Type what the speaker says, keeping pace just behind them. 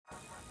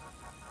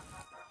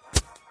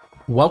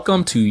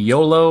Welcome to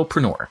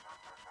YOLOpreneur.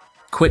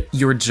 Quit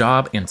your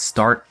job and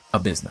start a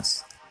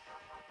business.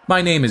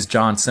 My name is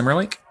John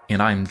Simmerlink, and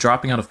I'm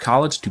dropping out of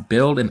college to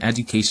build an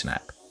education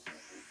app.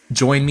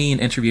 Join me in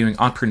interviewing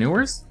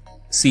entrepreneurs,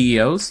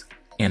 CEOs,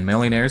 and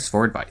millionaires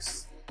for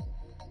advice.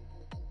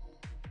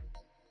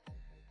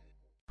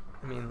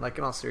 I mean, like,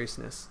 in all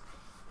seriousness,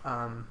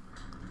 I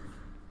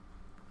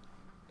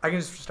can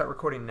just start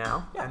recording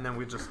now, and then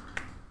we'll just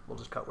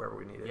cut wherever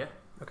we need it. Yeah.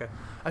 Okay.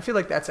 I feel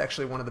like that's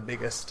actually one of the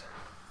biggest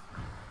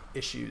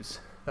issues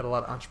that a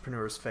lot of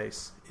entrepreneurs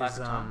face. Lack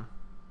of time?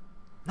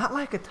 Not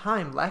lack of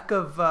time, lack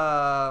of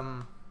I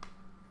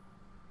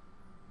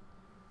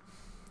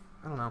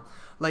don't know.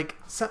 Like,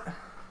 hold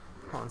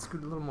on,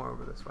 scoot a little more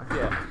over this way.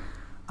 Yeah.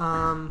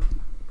 I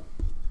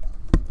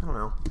don't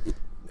know.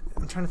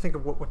 I'm trying to think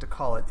of what to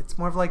call it. It's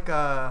more of like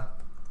I'm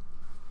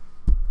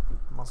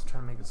also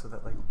trying to make it so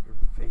that like your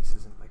face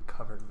isn't like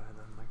covered by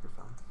the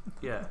microphone.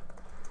 Yeah.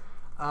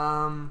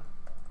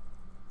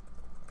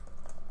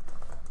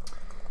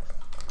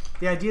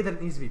 The idea that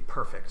it needs to be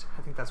perfect.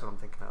 I think that's what I'm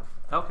thinking of.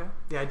 Okay.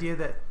 The idea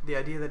that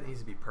it needs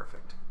to be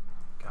perfect.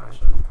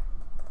 Gotcha.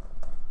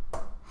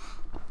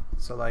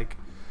 So like,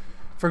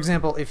 for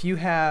example, if you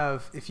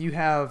have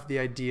the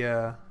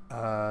idea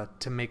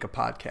to make a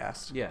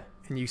podcast, Yeah.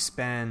 and you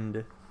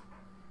spend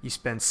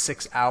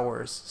 6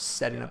 hours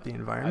setting up the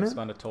environment. I've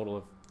spent a total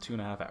of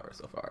 2.5 hours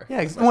so far.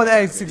 Yeah, well,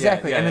 that's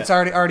exactly, Yeah, and yeah. it's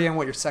already on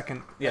what your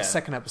second Yeah.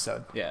 second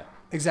episode. Yeah.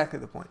 Exactly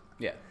the point.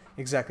 Yeah.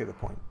 Exactly the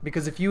point.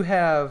 Because if you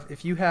have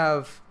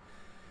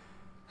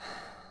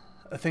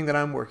a thing that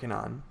I'm working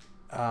on,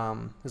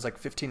 there's like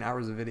 15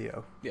 hours of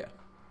video. Yeah.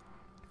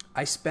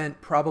 I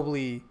spent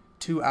probably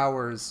 2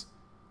 hours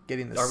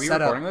getting this Are we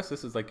set recording up. this?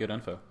 This is like good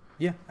info.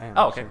 Yeah, I am.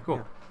 Oh, okay, actually,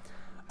 cool.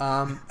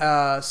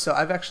 yeah. So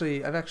I've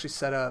actually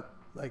set up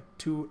like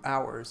 2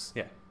 hours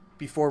Yeah.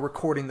 before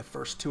recording the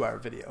first 2-hour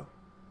video.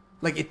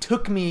 Like, it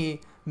took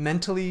me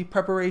mentally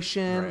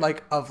preparation,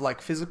 Right. of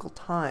physical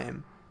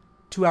time,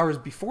 2 hours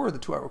before the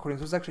 2-hour recording.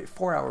 So it was actually a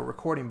 4-hour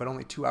recording, but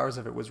only 2 hours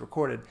of it was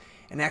recorded.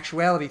 In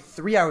actuality,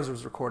 3 hours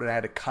was recorded. I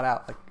had to cut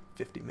out like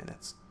 50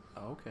 minutes.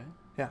 Oh, okay.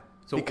 Yeah.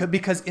 So-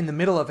 because in the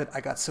middle of it,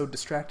 I got so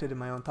distracted in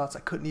my own thoughts,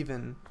 I couldn't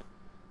even.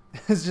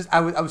 It's just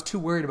I was too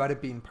worried about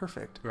it being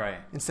perfect. Right.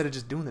 Instead of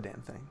just doing the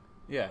damn thing.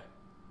 Yeah.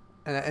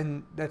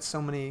 And that's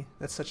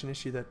such an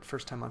issue that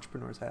first time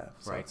entrepreneurs have.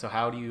 So Right. So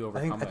how do you I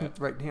overcome think that?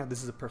 right now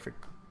this is a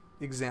perfect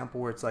example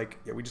where it's like,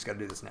 yeah, we just got to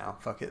do this now.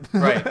 Fuck it.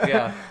 Right.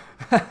 Yeah.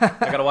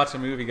 I gotta watch a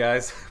movie,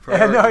 guys.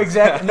 Yeah, no,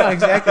 exactly. No,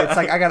 exactly. It's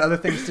like I got other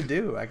things to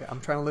do. I'm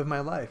trying to live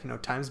my life.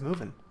 Time's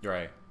moving.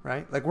 Right.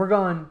 Right. Like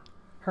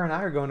her and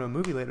I are going to a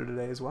movie later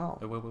today as well.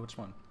 Which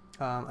one?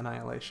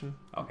 Annihilation.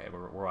 Okay,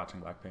 we're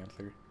watching Black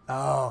Panther.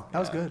 Oh, that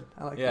was Yeah. good.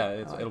 I like Yeah,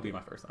 that. it'll be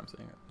my first time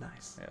seeing it.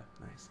 Nice. Yeah.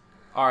 Nice.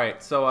 All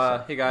right.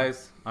 So, hey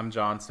guys, I'm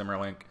John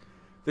Simmerlink.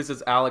 This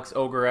is Alex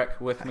Ogorek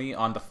with me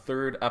on the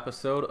third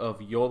episode of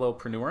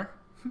YOLOpreneur.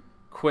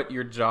 Quit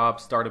your job,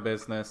 start a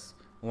business,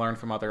 learn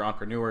from other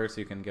entrepreneurs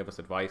who can give us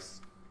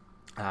advice.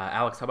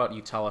 Alex, how about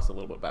you tell us a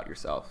little bit about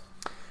yourself?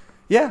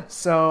 Yeah,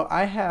 so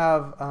I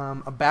have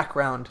a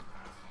background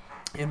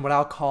in what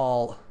I'll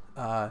call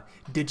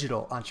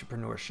digital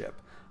entrepreneurship.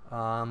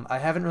 I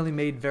haven't really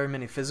made very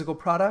many physical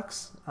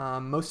products.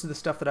 Most of the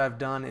stuff that I've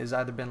done is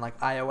either been like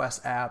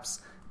iOS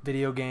apps,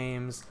 video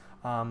games,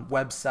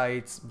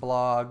 websites,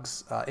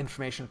 blogs,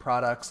 information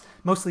products,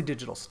 mostly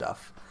digital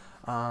stuff.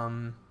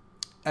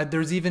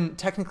 There's even,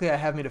 technically I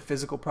have made a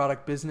physical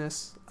product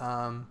business,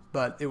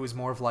 but it was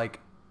more of like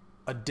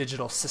a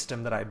digital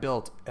system that I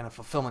built, and a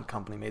fulfillment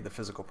company made the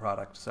physical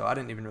product. So I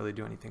didn't even really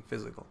do anything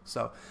physical.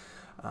 So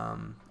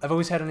I've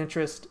always had an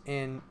interest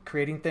in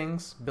creating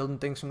things, building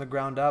things from the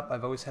ground up.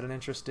 I've always had an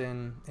interest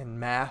in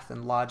math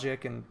and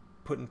logic and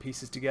putting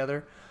pieces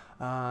together,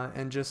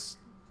 and just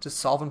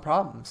solving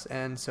problems.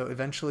 And so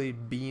eventually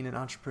being an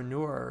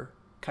entrepreneur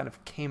kind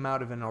of came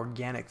out of an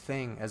organic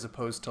thing, as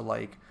opposed to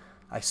like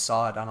I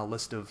saw it on a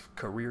list of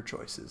career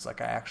choices.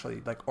 Like I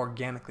actually like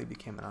organically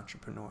became an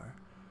entrepreneur.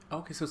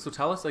 Okay, so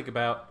tell us like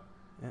about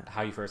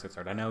how you first got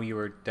started. I know you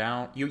were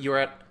down. You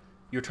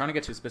were trying to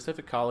get to a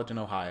specific college in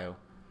Ohio,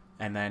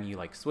 and then you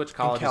like switched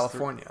colleges. In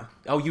California.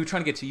 You were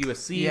trying to get to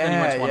USC, Yeah, then you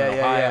went to one in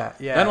Ohio,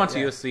 yeah, then went to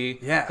yeah. USC,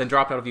 Yeah. then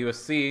dropped out of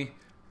USC,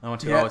 then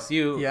went to Yeah,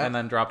 OSU, yeah. and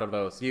then dropped out of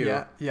OSU.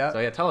 Yeah, yeah. So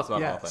yeah, tell us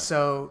about all that.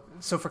 So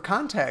for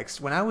context,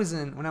 when I was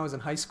in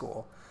high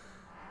school,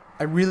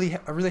 I really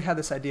had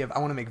this idea of I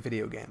want to make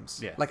video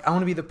games. Yeah. Like I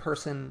want to be the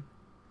person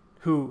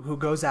who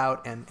goes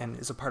out and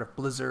is a part of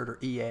Blizzard or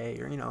EA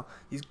or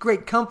these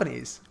great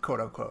companies, quote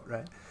unquote,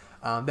 right?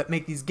 That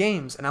make these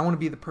games, and I want to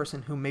be the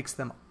person who makes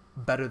them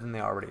better than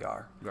they already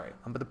are. Right.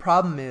 But the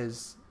problem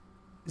is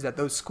that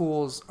those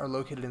schools are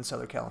located in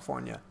Southern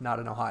California, not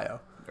in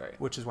Ohio. Right.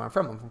 Which is where I'm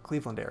from. I'm from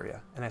Cleveland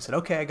area. And I said,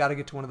 okay, I got to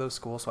get to one of those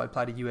schools. So I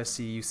applied to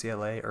USC,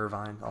 UCLA,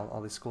 Irvine,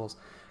 all these schools.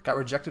 Got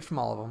rejected from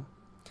all of them.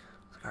 I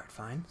was like, all right,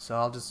 fine. So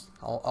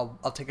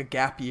I'll take a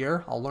gap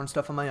year. I'll learn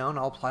stuff on my own.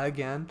 I'll apply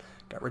again.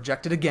 Got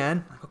rejected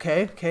again.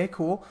 Okay,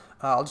 cool.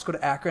 I'll just go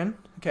to Akron.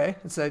 Okay.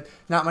 It's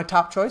not my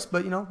top choice,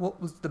 but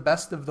what was the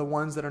best of the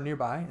ones that are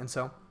nearby. And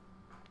so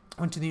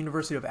Went to the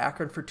University of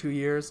Akron for 2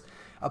 years.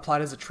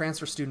 Applied as a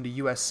transfer student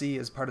to USC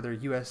as part of their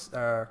US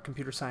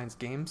computer science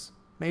games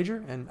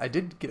major, and I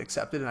did get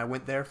accepted, and I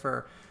went there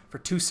for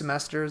 2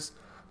 semesters.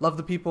 Loved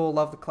the people,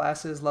 loved the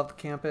classes, loved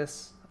the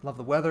campus, loved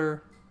the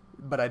weather,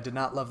 but I did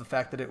not love the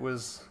fact that it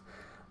was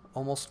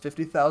almost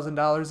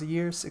 $50,000 a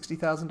year,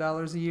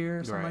 $60,000 a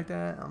year, something like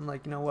that. I'm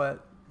like, you know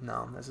what?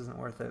 No, this isn't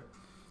worth it.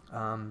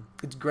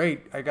 It's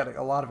great. I got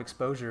a lot of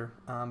exposure,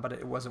 but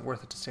it wasn't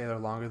worth it to stay there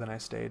longer than I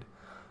stayed.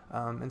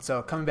 And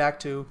so coming back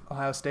to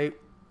Ohio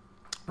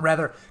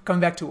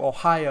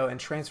and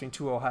transferring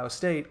to Ohio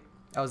State,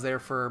 I was there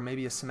for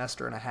maybe a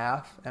semester and a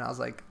half, and I was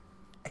like,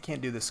 I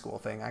can't do this school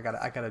thing. I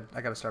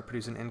gotta start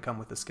producing income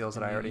with the skills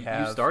that I already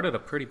have. You started a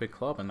pretty big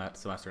club in that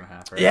semester and a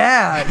half, right?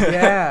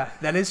 Yeah,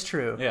 that is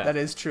true. Yeah. That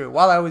is true.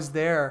 While I was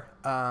there,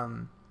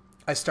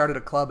 I started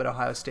a club at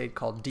Ohio State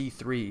called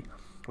D3,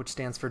 which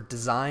stands for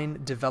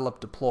Design, Develop,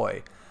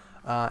 Deploy.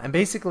 And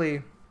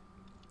basically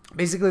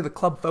the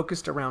club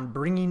focused around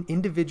bringing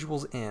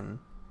individuals in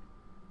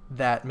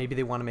that maybe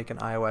they want to make an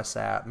iOS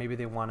app, maybe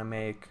they want to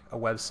make a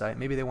website,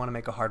 maybe they want to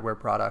make a hardware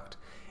product,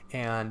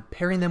 and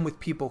pairing them with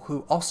people who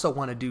also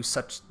want to do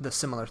the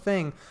similar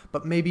thing,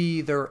 but maybe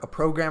they're a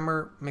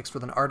programmer mixed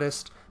with an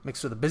artist,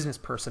 mixed with a business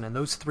person, and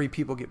those 3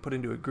 people get put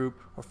into a group,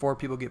 or 4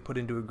 people get put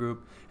into a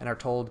group, and are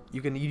told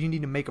you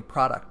need to make a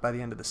product by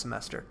the end of the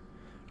semester,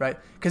 right?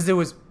 Because there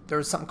was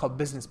something called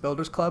Business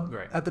Builders Club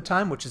at the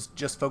time, which is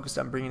just focused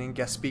on bringing in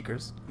guest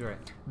speakers. Right.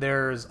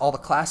 There's all the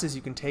classes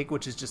you can take,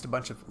 which is just a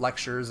bunch of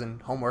lectures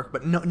and homework,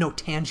 but no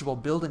tangible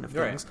building of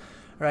things,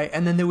 right?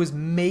 And then there was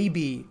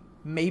maybe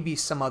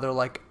some other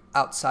like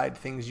outside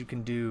things you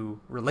can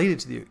do related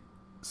to the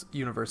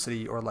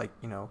university, or like,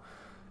 you know,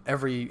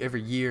 every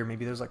year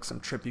maybe there's like some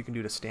trip you can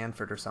do to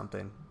Stanford or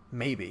something,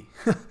 maybe,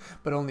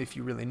 but only if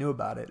you really knew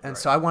about it. And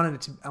so I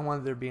wanted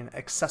there to be an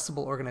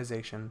accessible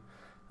organization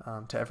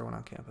to everyone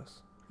on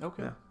campus.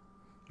 Okay.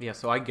 Yeah,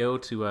 so I go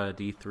to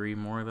D3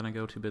 more than I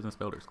go to Business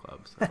Builders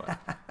Club. So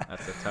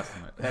that's a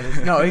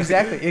testament. No,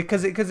 exactly,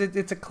 because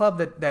it's a club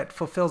that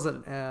fulfills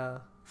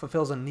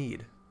a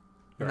need,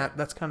 and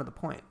that's kind of the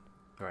point.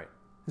 Right.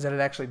 Is that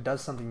it actually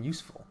does something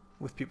useful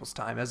with people's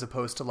time, as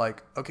opposed to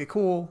like, okay,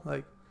 cool,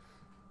 like,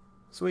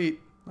 sweet,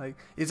 like,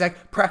 it's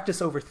like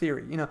practice over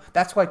theory. You know,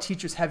 that's why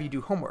teachers have you do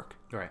homework.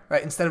 Right.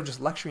 Instead of just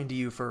lecturing to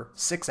you for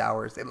 6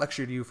 hours, they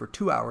lecture to you for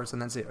 2 hours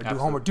and then say,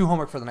 do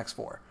homework for the next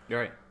 4.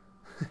 You're right.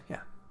 Yeah.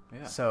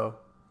 So,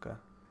 okay.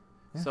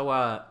 Yeah.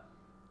 So,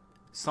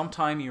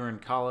 sometime you were in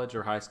college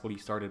or high school, you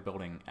started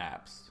building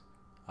apps.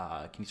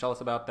 Can you tell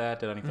us about that?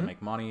 Did anything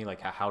make money?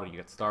 Like, how did you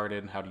get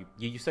started? How do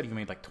you said you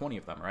made like 20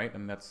 of them, right?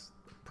 And that's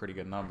a pretty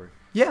good number.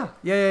 Yeah.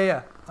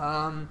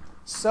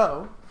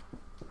 So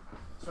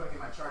I get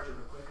my charger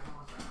real quick.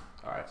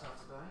 All right.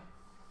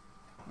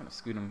 I'm going to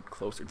scoot him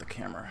closer to the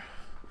camera.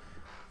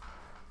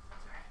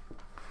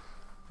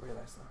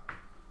 Realize though,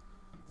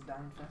 it's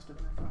dying faster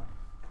than I thought.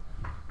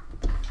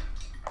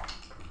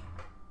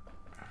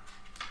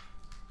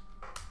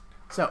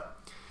 So,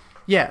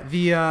 yeah,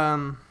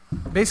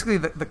 basically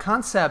the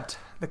concept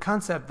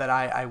that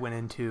I went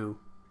into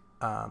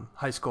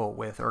high school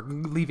with, or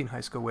leaving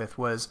high school with,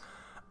 was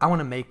I want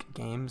to make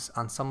games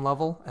on some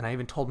level, and I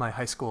even told my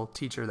high school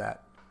teacher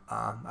that.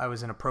 I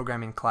was in a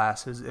programming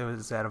class. It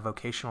was at a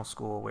vocational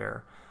school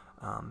where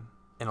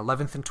in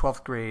 11th and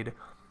 12th grade,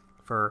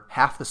 for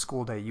half the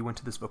school day you went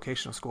to this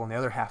vocational school, and the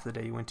other half of the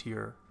day you went to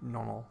your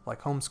normal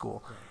like home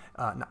school,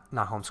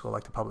 not home school,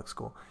 like the public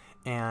school.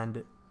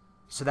 And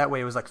so that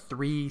way it was like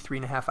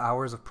 3.5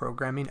 hours of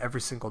programming every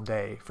single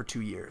day for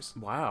 2 years.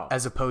 Wow.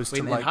 As opposed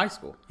to like in high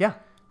school. Yeah.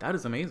 That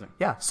is amazing.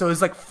 Yeah. So it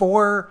was like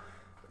 4,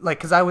 like,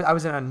 because I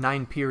was in a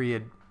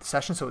 9-period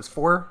session, so it was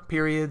 4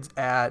 periods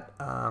at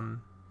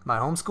my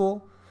home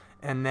school,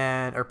 and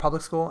then, or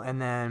public school,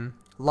 and then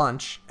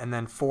lunch, and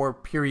then 4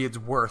 periods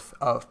worth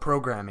of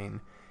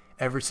programming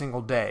every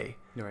single day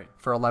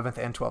for 11th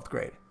and 12th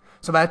grade.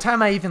 So by the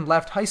time I even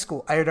left high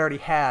school, I had already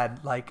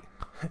had like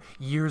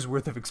years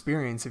worth of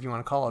experience, if you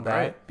want to call it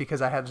that,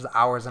 because I had just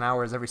hours and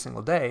hours every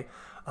single day,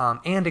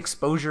 and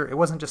exposure. It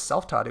wasn't just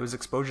self-taught; it was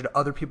exposure to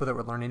other people that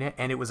were learning it,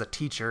 and it was a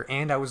teacher,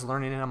 and I was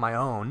learning it on my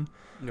own.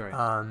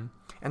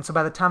 And so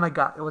by the time I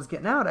was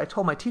getting out, I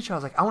told my teacher, I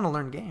was like, I want to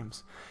learn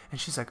games. And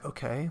she's like,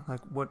 okay, like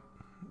what?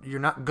 You're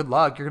not, good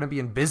luck. You're going to be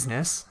in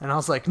business. And I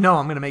was like, no,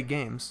 I'm going to make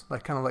games.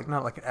 Like, kind of like,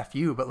 not like an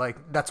FU, but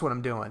like, that's what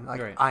I'm doing.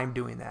 Like, I'm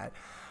doing that.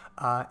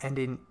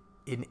 And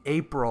in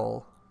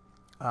April,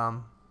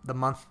 the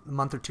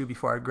month or two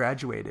before I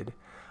graduated,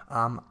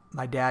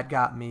 my dad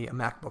got me a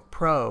MacBook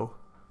Pro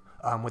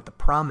with the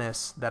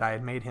promise that I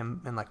had made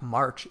him in like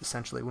March,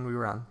 essentially, when we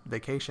were on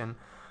vacation,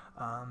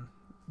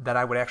 that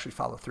I would actually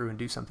follow through and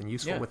do something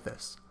useful with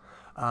this.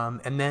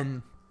 And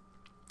then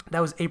that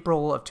was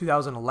April of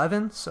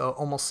 2011, so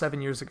almost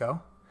 7 years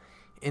ago.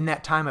 In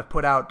that time, I've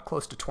put out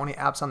close to 20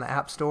 apps on the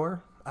App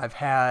Store. I've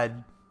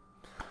had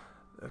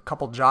a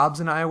couple jobs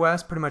in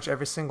iOS. Pretty much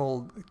every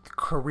single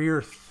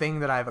career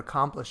thing that I've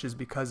accomplished is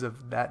because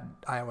of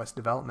that iOS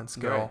development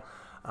skill.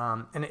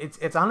 And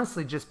it's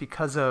honestly just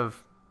because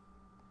of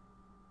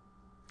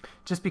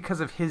just because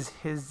of his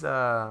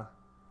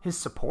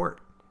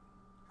support.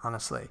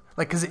 Honestly,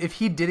 like, because if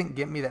he didn't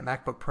get me that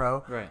MacBook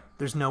Pro, Right.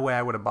 there's no way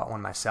I would have bought one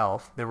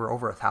myself. They were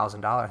over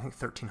 $1,000, I think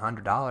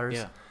 $1,300.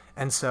 Yeah.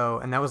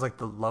 And that was like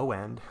the low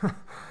end.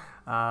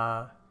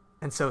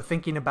 And so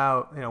thinking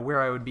about,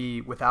 where I would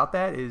be without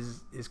that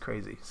is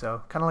crazy.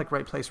 So kind of like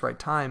right place, right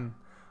time.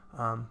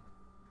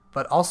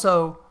 But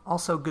also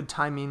good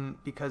timing,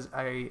 because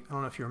I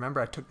don't know if you remember,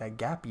 I took that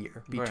gap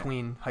year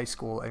between high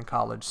school and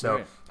college.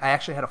 So I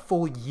actually had a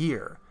full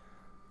year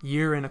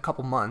and a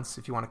couple months,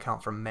 if you want to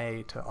count from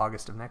May to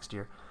August of next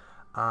year,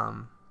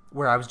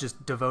 where I was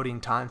just devoting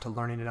time to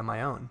learning it on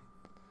my own,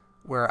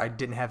 where I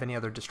didn't have any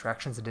other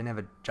distractions. I didn't have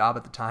a job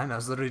at the time. I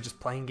was literally just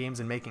playing games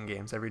and making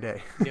games every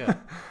day. Yeah.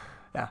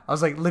 Yeah. I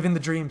was like living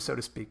the dream, so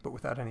to speak, but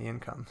without any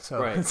income.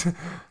 So, Right. So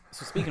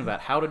speaking of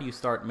that, how did you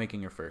start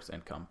making your first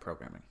income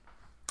programming?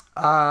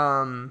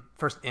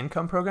 First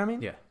income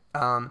programming? Yeah.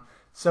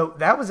 So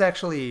that was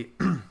actually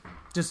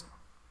just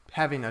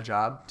having a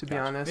job, to be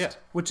Gotcha. honest, Yeah.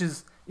 which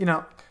is,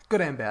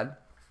 good and bad,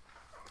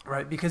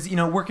 right? Because,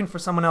 working for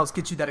someone else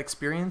gets you that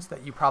experience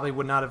that you probably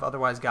would not have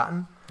otherwise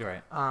gotten.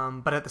 Right.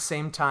 But at the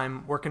same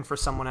time, working for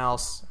someone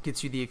else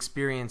gets you the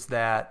experience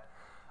that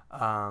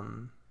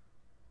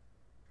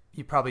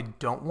you probably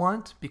don't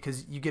want,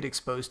 because you get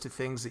exposed to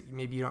things that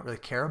maybe you don't really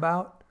care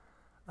about.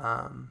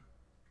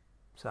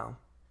 So,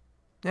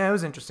 yeah, it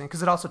was interesting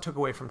because it also took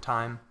away from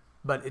time,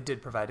 but it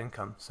did provide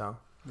income. So,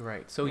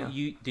 Right. So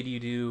Yeah. did you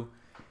do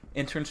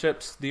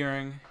internships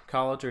during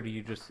college, or do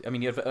you just? I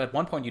mean, at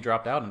one point you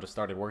dropped out and just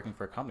started working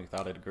for a company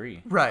without a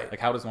degree. Right. Like,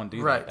 how does one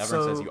do Right. that?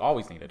 Everyone So- says you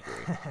always need a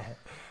degree.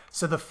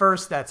 So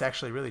that's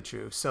actually really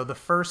true. So the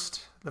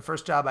first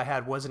job I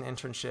had was an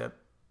internship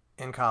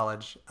in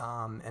college,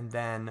 and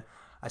then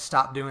I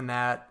stopped doing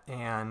that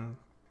and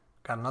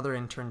got another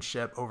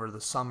internship over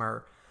the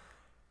summer.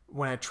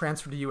 When I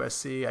transferred to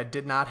USC, I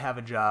did not have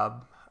a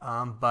job,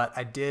 but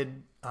I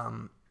did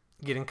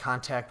get in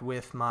contact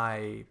with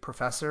my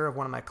professor of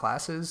one of my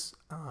classes,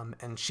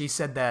 and she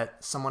said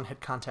that someone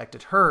had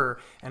contacted her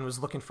and was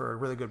looking for a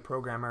really good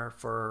programmer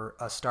for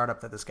a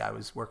startup that this guy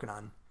was working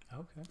on.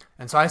 Okay.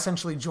 And so I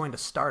essentially joined a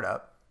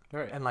startup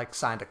Right. and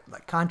signed a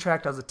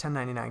contract. I was a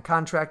 1099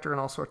 contractor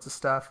and all sorts of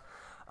stuff.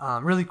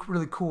 Really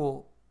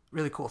cool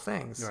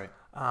things. Right.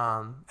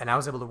 And I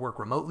was able to work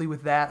remotely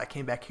with that. I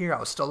came back here. I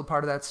was still a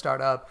part of that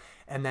startup.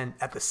 And then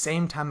at the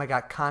same time, I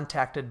got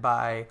contacted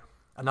by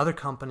another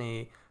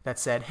company that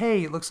said,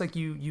 "Hey, it looks like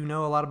you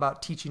know a lot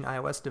about teaching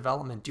iOS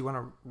development. Do you want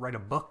to write a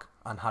book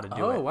on how to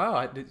do it?" Oh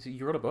wow!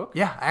 You wrote a book?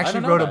 Yeah, I actually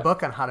didn't know wrote a that.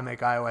 book on how to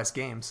make iOS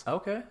games.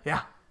 Okay.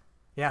 Yeah.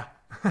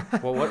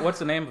 Well, what's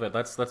the name of it?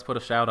 Let's put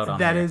a shout out on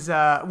That here. is,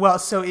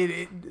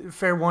 so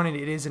fair warning,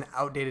 it is an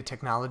outdated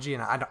technology,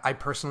 and I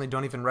personally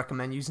don't even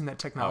recommend using that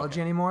technology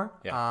Okay. anymore.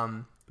 Yeah.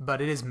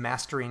 But it is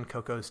Mastering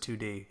Cocos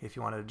 2D, if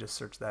you wanted to just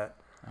search that.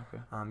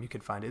 Okay. You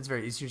could find it.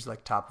 It's usually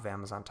top of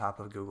Amazon, top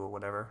of Google,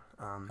 whatever.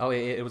 Oh,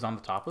 it was on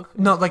the top of it?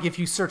 No, if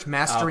you search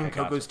Mastering Okay,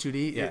 gotcha. Cocos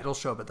 2D, Yeah. it'll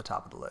show up at the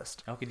top of the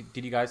list. Okay.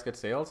 Did you guys get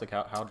sales? Like,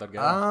 how'd that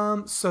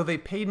go? So they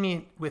paid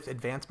me with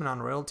advancement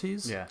on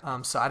royalties.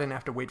 Yeah. So I didn't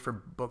have to wait for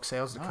book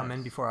sales to come in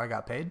Nice. before I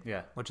got paid.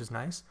 Yeah. Which is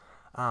nice.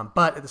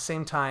 But at the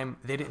same time,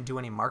 they didn't do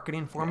any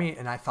marketing for me,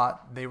 and I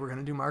thought they were going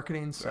to do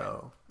marketing.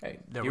 So Hey,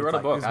 there you was wrote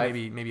a book. it was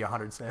maybe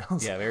 100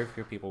 sales. Yeah, very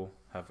few people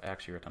have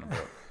actually written a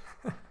book.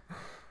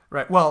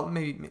 Right. Well,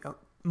 maybe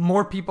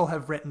more people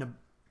have written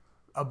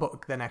a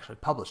book than actually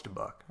published a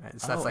book. Right?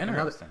 So that's Oh, like another,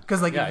 interesting.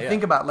 because if Yeah, you yeah.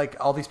 think about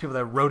all these people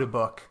that wrote a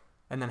book,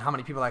 and then how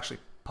many people actually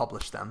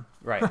published them,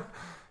 Right.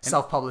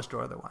 self-published or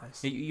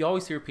otherwise. You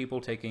always hear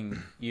people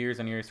taking years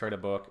and years to write a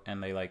book,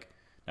 and they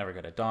never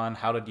get it done.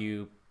 How did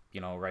you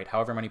write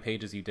however many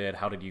pages you did?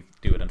 How did you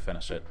do it and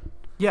finish it?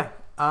 Yeah.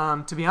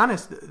 To be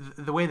honest,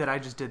 the way that I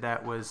just did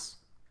that was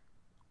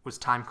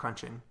time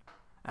crunching.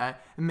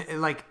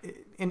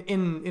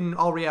 In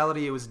all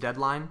reality, it was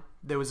deadline.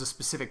 There was a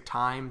specific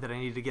time that I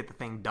needed to get the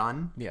thing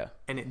done. Yeah.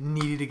 And it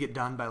needed to get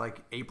done by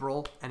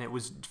April, and it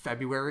was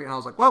February, and I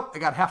was like, well, I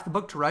got half the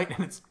book to write,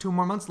 and it's 2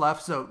 more months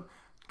left, so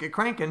get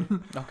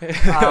cranking. Okay.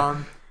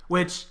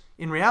 Which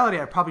in reality,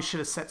 I probably should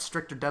have set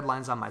stricter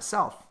deadlines on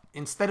myself.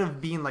 Instead of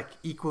being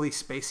equally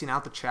spacing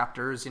out the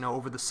chapters,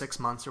 over the 6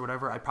 months or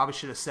whatever, I probably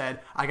should have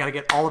said, I got to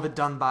get all of it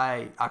done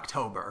by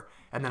October.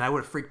 And then I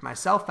would have freaked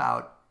myself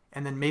out.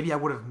 And then maybe I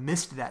would have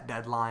missed that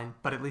deadline,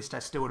 but at least I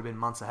still would have been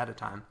months ahead of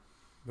time.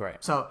 Right.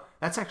 So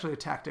that's actually a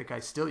tactic I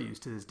still use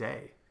to this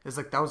day. It's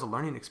that was a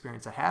learning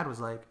experience I had,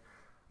 was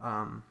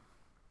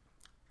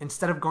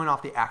instead of going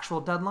off the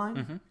actual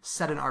deadline,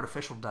 set an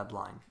artificial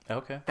deadline.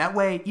 Okay. That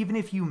way, even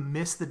if you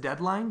miss the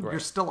deadline, Right. you're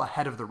still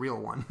ahead of the real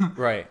one.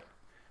 Right.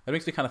 That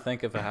makes me kind of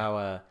think of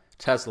how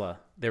Tesla,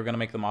 they were going to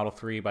make the Model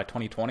 3 by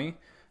 2020,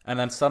 and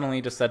then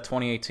suddenly just said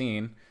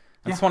 2018.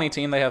 And Yeah.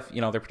 2018, they have,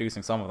 they're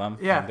producing some of them.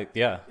 Yeah. And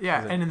yeah.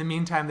 Yeah, and in the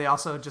meantime, they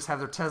also just have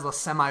their Tesla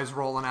semis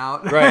rolling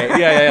out. Right.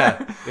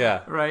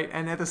 Yeah. Right,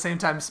 and at the same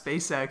time,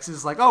 SpaceX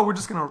is we're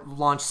just going to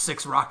launch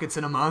 6 rockets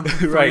in a month,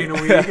 3 Right. in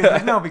a week.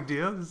 It's no big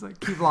deal. It's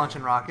keep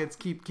launching rockets,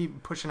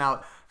 keep pushing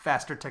out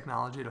faster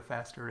technology at a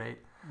faster rate.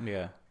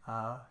 Yeah.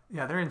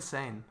 Yeah, they're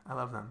insane. I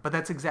love them. But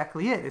that's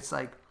exactly it. It's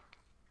like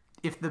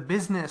if the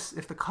business,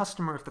 if the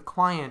customer, if the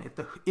client,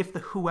 if the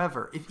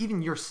whoever, if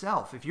even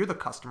yourself, if you're the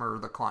customer or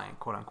the client,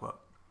 quote unquote,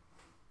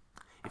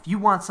 if you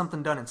want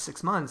something done in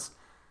 6 months,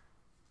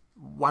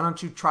 why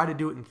don't you try to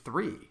do it in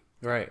 3?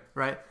 Right.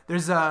 Right?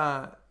 There's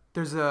a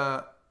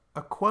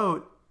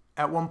quote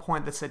at one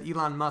point that said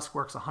Elon Musk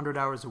works 100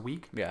 hours a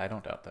week. Yeah, I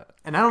don't doubt that.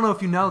 And I don't know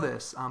if you know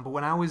this, but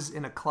when I was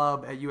in a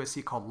club at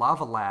USC called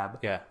Lava Lab,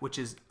 Yeah. which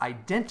is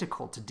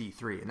identical to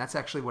D3, and that's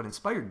actually what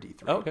inspired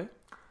D3. Oh, okay.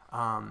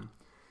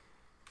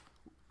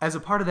 As a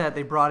part of that,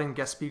 they brought in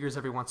guest speakers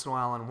every once in a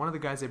while, and one of the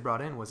guys they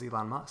brought in was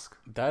Elon Musk.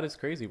 That is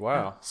crazy.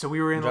 Wow. So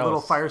we were in a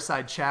little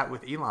fireside chat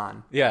with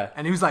Elon. Yeah.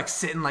 And he was like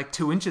sitting like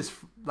 2 inches,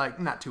 like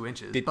not 2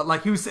 inches, but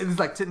like he was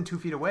like sitting 2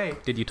 feet away.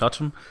 Did you touch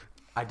him?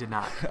 I did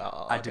not.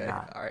 Oh, I did okay.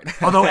 not. All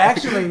right. Although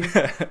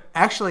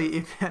actually,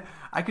 if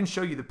I can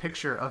show you the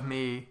picture of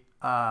me,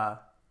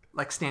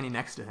 like standing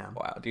next to him.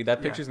 Wow, dude,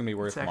 that picture's gonna be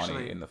worth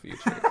money in the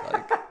future.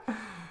 Like,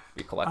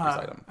 be a collector's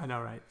item. I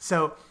know, right?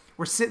 So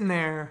we're sitting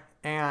there,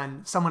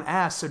 and someone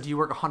asks, "So do you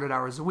work 100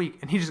 hours a week?"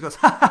 And he just goes,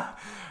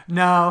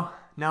 "No,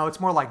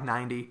 it's more like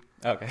 90."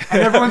 Okay.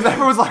 And everyone's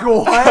like,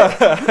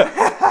 "What?"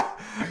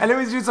 And it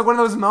was just like one of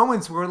those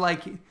moments where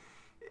like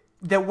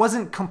that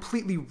wasn't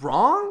completely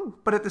wrong,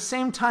 but at the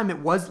same time it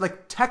was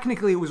like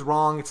technically it was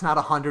wrong. It's not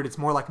 100, it's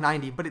more like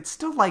 90, but it's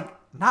still like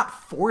not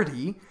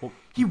 40. Well,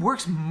 he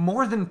works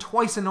more than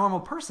twice a normal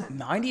person.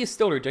 90 is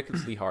still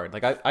ridiculously hard.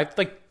 Like I've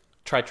like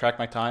tried to track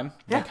my time,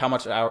 like how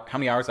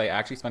many hours I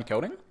actually spend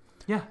coding.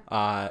 Yeah.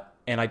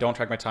 And I don't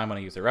track my time when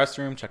I use the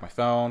restroom, check my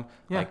phone,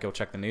 like go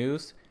check the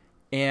news.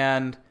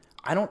 And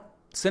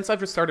since I've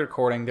just started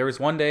recording, there was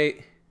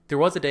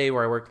a day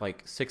where I worked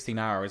like 16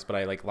 hours, but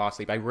I like lost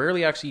sleep. I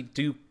rarely actually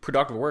do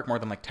productive work more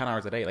than like 10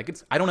 hours a day. Like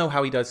I don't know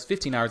how he does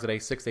 15 hours a day,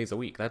 6 days a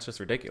week. That's just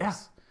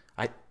ridiculous.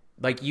 Yeah.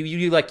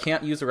 You like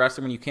can't use the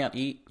restroom and you can't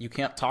eat, you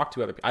can't talk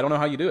to other people. I don't know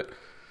how you do it.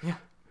 Yeah.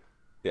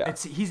 Yeah.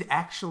 He's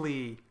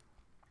actually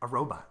a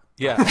robot.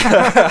 Yeah.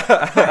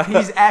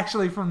 He's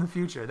actually from the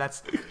future.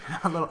 That's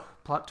a little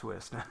plot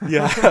twist.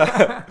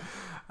 Yeah.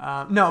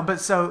 No, but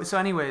so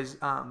anyways,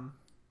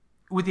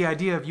 with the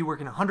idea of you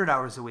working 100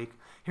 hours a week,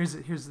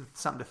 here's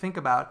something to think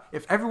about.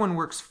 If everyone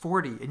works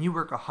 40 and you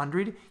work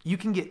 100, you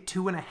can get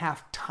 2.5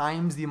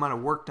 times the amount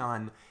of work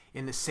done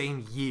in the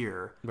same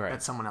year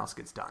that someone else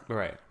gets done.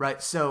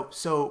 Right.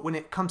 So when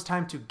it comes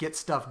time to get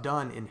stuff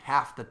done in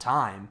half the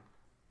time,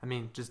 I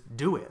mean, just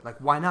do it. Like,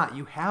 why not?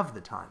 You have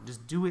the time.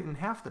 Just do it in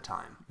half the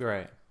time.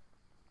 Right.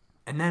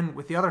 And then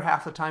with the other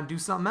half the time, do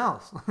something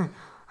else.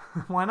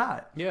 Why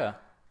not? Yeah.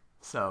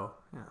 So,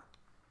 yeah.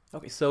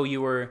 Okay, so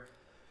you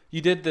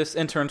did this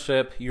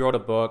internship, you wrote a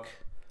book,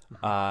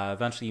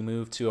 eventually you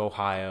moved to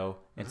Ohio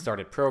and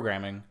started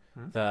programming.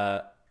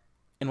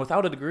 And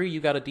without a degree,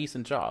 you got a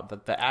decent job.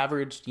 The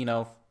average,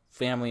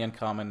 family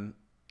income in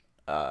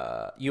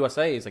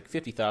USA is like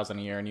 $50,000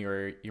 a year, and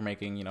you're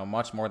making,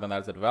 much more than that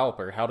as a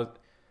developer.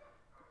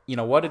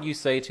 What did you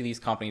say to these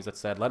companies that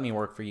said, "Let me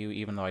work for you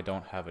even though I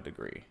don't have a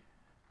degree"?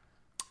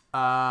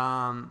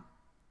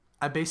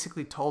 I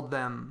basically told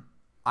them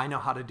I know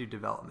how to do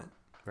development.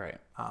 Right.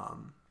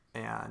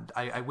 And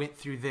I went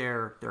through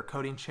their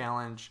coding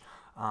challenge.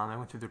 I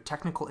went through their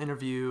technical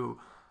interview,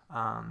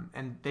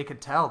 and they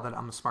could tell that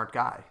I'm a smart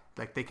guy.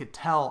 Like, they could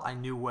tell I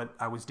knew what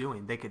I was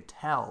doing. They could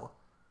tell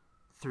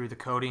through the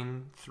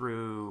coding,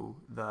 through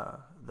the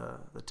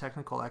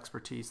technical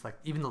expertise, like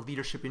even the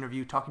leadership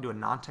interview, talking to a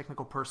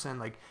non-technical person,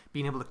 like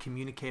being able to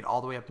communicate all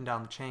the way up and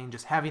down the chain,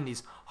 just having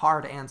these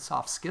hard and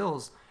soft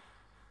skills.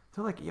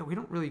 They're like, yeah, we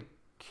don't really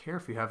care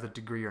if you have the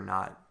degree or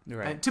not.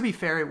 Right. And to be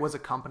fair, it was a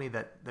company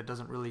that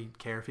doesn't really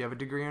care if you have a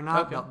degree or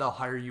not. Okay. They'll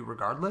hire you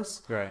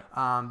regardless. Right.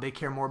 They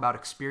care more about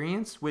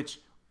experience, which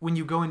when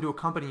you go into a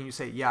company and you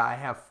say,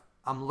 yeah,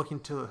 I'm looking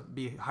to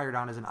be hired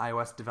on as an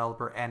iOS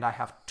developer and I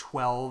have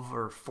 12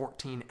 or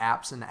 14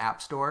 apps in the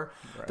App Store.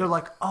 Right. They're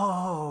like,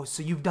 oh,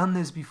 so you've done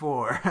this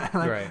before.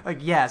 Like,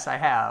 yes, I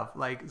have.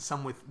 Like,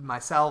 some with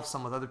myself,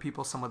 some with other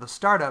people, some with a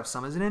startup,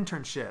 some as an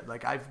internship.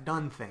 Like, I've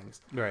done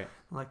things. Right.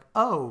 I'm like,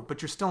 oh,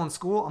 but you're still in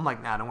school? I'm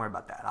like, nah, don't worry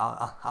about that.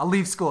 I'll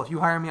leave school. If you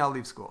hire me, I'll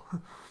leave school.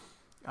 Okay.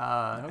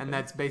 And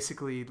that's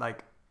basically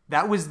like,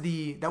 that was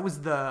the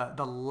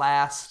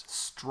last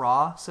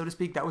straw, so to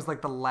speak. That was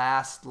like the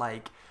last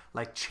like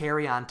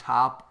cherry on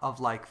top of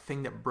like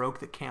thing that broke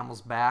the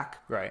camel's back.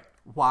 Right.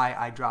 Why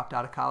I dropped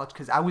out of college,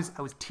 because I was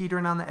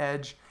teetering on the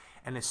edge,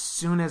 and as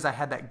soon as I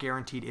had that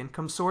guaranteed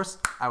income source,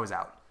 I was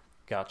out.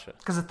 Gotcha.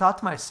 Because I thought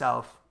to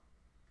myself,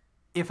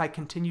 if I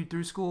continued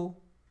through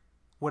school,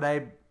 would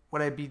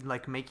I be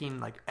like making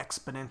like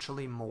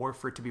exponentially more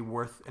for it to be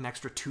worth an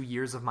extra 2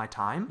 years of my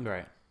time?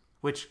 Right.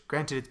 Which,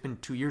 granted, it's been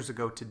 2 years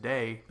ago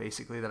today,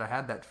 basically, that I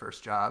had that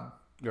first job.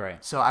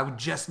 Right. So I would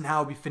just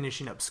now be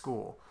finishing up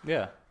school.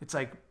 Yeah. It's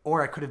like,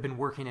 or I could have been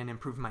working and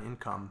improving my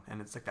income,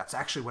 and it's like that's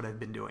actually what I've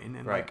been doing,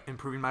 and like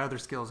improving my other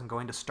skills and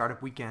going to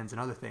startup weekends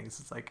and other things.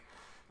 It's like,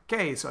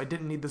 okay, so I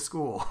didn't need the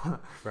school.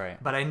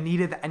 Right. But I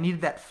needed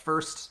that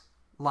first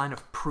line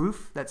of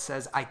proof that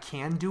says I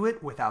can do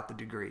it without the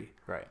degree.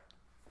 Right.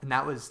 And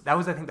that was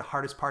I think the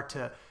hardest part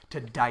to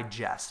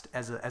digest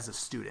as a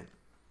student.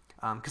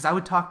 Because I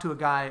would talk to a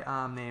guy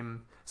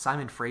named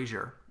Simon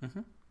Fraser,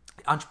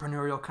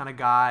 entrepreneurial kind of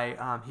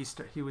guy.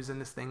 He was in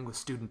this thing with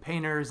student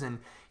painters, and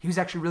he was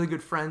actually really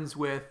good friends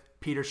with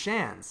Peter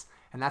Shands.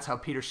 And that's how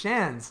Peter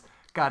Shands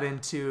got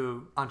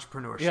into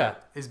entrepreneurship,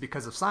 is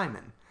because of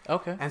Simon.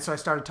 Okay. And so I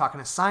started talking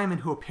to Simon,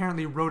 who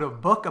apparently wrote a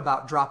book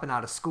about dropping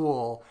out of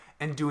school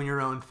and doing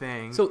your own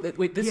thing. So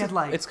wait,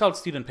 it's called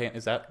Student Paint.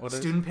 Is that what it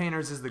is? Student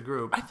Painters is the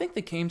group. I think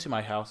they came to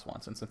my house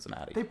once in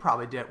Cincinnati. They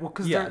probably did. Well,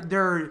 because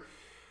they're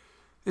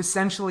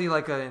essentially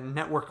like a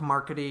network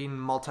marketing,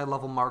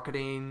 multi-level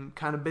marketing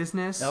kind of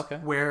business. Okay.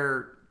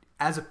 Where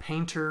as a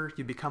painter,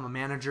 you become a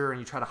manager and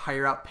you try to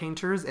hire out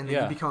painters, and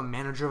then you become a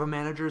manager of a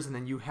managers, and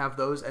then you have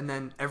those, and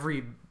then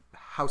every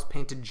house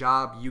painted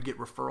job, you get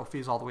referral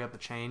fees all the way up the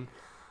chain.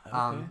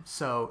 Okay.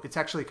 So it's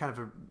actually kind of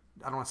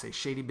I don't want to say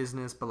shady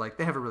business, but like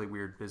they have a really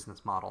weird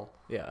business model.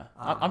 Yeah,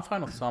 I'm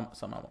fine with some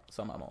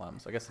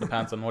MLMs. I guess it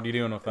depends on what you're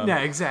doing with them. Yeah,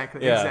 exactly.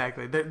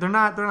 They're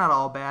not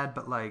all bad,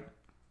 but like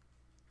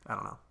I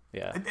don't know.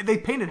 Yeah, they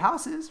painted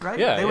houses, right?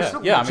 Yeah, they were still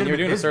I mean, you're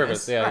doing business. a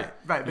service. Yeah,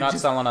 right. You're not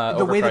selling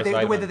the way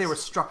that they were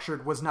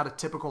structured was not a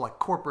typical like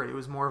corporate. It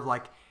was more of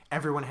like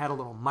everyone had a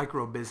little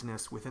micro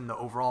business within the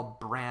overall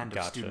brand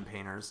of Student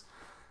Painters.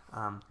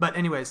 But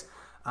anyways,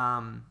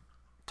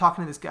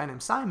 talking to this guy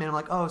named Simon, I'm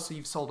like, oh, so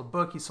you've sold a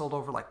book? You sold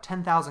over like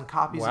 10,000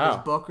 copies of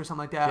his book or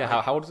something like that. Yeah.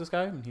 Like, how old is this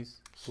guy? He's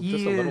just a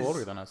little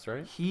older than us,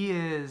 right?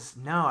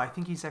 I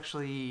think he's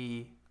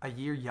actually a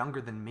year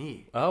younger than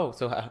me. Oh,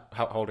 so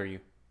how old are you?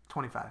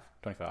 25.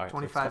 25. All right,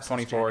 25. So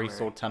 24. He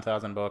sold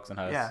 10,000 books and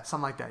has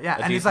something like that. Yeah,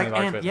 and he's like,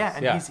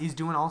 he's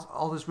doing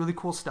all this really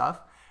cool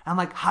stuff. And I'm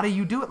like, how do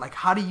you do it? Like,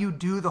 how do you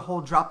do the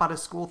whole drop out of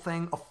school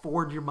thing?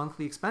 Afford your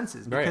monthly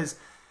expenses? Because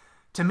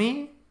to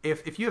me,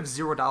 if you have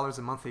 $0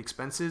 in monthly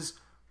expenses,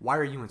 why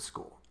are you in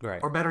school?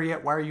 Right. Or better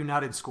yet, why are you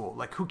not in school?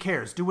 Like, who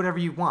cares? Do whatever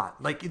you want.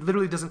 Like, it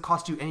literally doesn't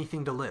cost you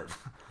anything to live.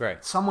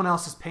 Right. Someone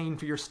else is paying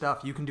for your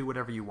stuff. You can do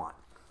whatever you want.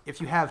 If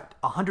you have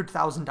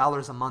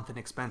 $100,000 a month in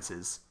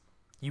expenses,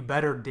 you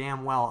better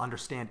damn well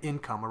understand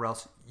income, or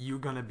else you're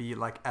going to be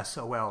like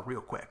SOL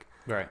real quick.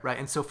 Right. Right.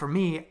 And so for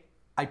me,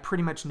 I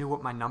pretty much knew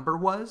what my number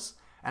was.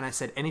 And I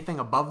said, anything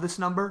above this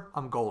number,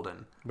 I'm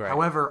golden. Right.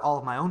 However, all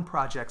of my own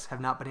projects have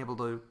not been able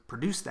to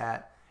produce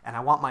that. And I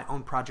want my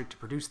own project to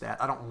produce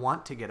that. I don't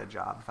want to get a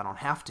job if I don't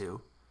have to.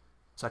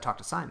 So I talked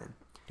to Simon.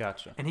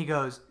 Gotcha. And he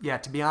goes, yeah,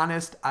 to be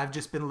honest, I've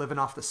just been living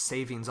off the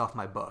savings off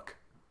my book.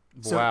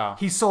 So wow.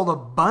 He sold a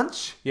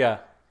bunch. Yeah.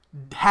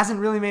 Hasn't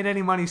really made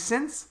any money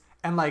since.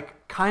 And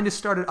like kind of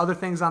started other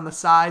things on the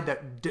side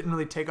that didn't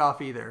really take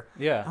off either.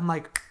 Yeah. I'm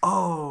like,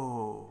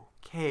 oh,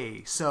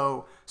 okay.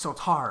 So it's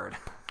hard.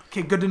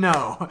 Okay, good to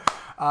know.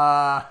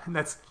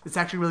 It's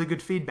actually really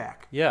good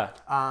feedback. Yeah.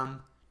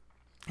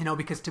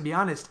 Because to be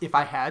honest, if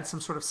I had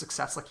some sort of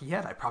success like he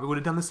had, I probably would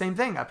have done the same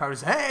thing. I'd probably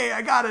say, hey,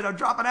 I got it. I'm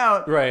dropping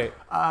out. Right.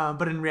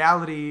 But in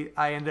reality,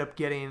 I ended up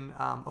getting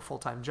a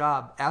full-time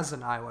job as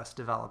an iOS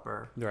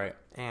developer. Right.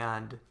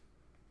 And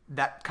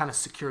that kind of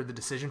secured the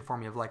decision for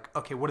me of like,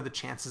 okay, what are the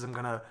chances I'm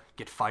going to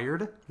get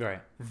fired? Right.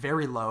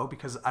 Very low,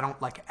 because I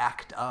don't like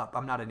act up.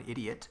 I'm not an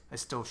idiot. I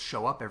still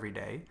show up every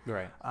day.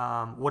 Right.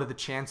 What are the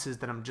chances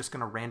that I'm just going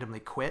to randomly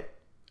quit?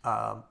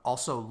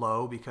 Also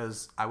low,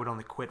 because I would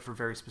only quit for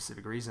very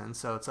specific reasons.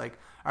 So it's like,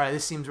 all right,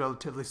 this seems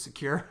relatively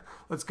secure.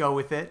 Let's go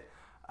with it.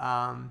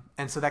 And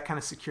so that kind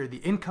of secured the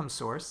income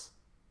source,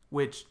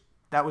 which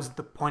that was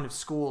the point of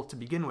school to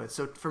begin with.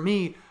 So for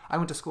me, I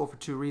went to school for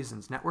two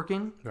reasons: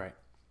 networking, right,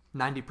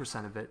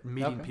 90% of it,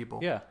 meeting people,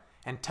 yeah,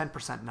 and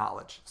 10%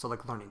 knowledge. So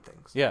like learning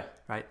things, yeah,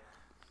 right.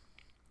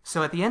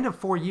 So at the end of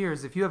 4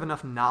 years, if you have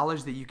enough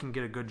knowledge that you can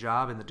get a good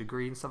job and the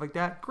degree and stuff like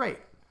that, great,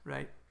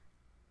 right?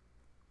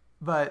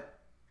 But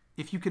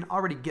if you can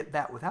already get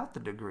that without the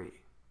degree,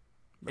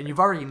 and you've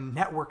already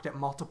networked at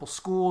multiple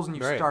schools and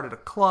you've started a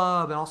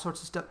club and all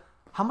sorts of stuff,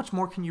 how much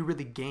more can you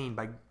really gain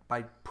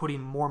by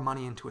putting more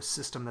money into a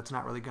system that's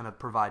not really going to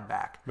provide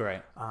back?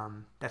 Right.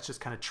 That's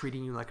just kind of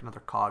treating you like another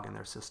cog in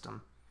their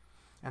system.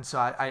 And so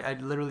I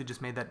literally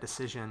just made that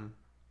decision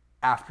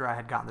after I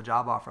had gotten the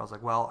job offer. I was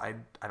like, well,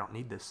 I don't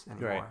need this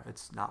anymore. Right.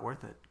 It's not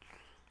worth it.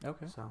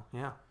 Okay. So,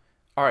 yeah.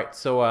 All right.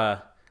 So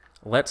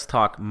let's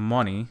talk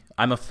money.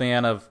 I'm a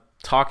fan of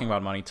talking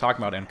about money, talking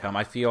about income.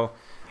 I feel,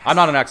 I'm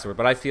not an expert,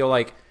 but I feel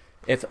like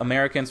if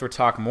Americans were to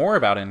talk more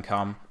about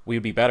income, we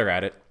would be better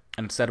at it.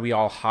 Instead, we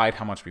all hide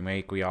how much we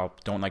make. We all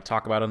don't like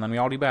talk about it, and then we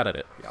all do bad at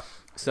it. Yeah.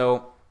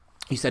 So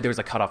you said there was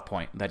a cutoff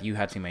point that you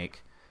had to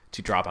make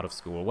to drop out of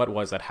school. What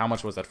was that? How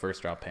much was that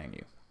first job paying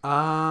you?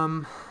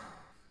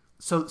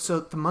 So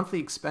the monthly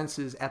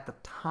expenses at the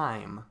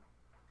time,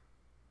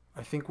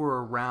 I think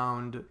were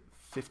around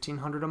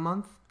 $1,500 a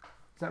month.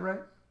 Is that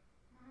right?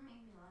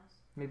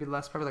 Maybe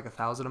less, probably like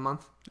 $1,000 a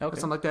month, or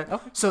something like that.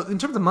 Okay. So in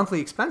terms of monthly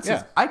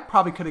expenses, I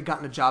probably could have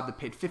gotten a job that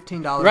paid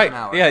 $15 right. an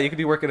hour. Yeah, you could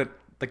be working at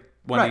like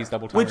Wendy's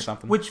double time or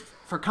something. Which,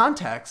 for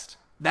context,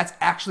 That's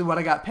actually what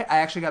I got paid. I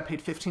actually got paid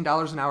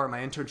 $15 an hour at my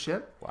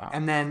internship. Wow.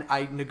 And then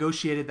I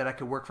negotiated that I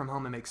could work from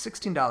home and make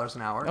 $16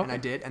 an hour, and Okay. I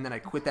did. And then I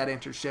quit that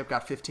internship,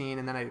 got 15,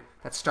 and then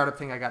that startup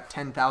thing I got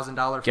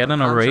 $10,000.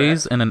 Getting a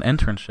raise and an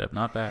internship,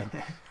 not bad.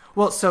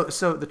 Well, so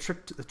the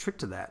trick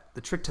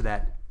to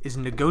that is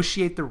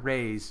negotiate the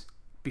raise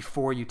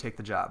before you take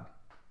the job.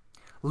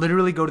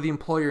 Literally go to the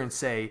employer and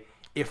say,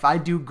 if I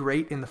do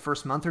great in the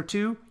first month or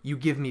two, you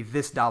give me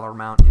this dollar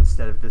amount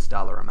instead of this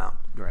dollar amount.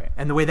 Right.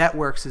 And the way that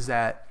works is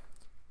that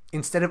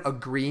instead of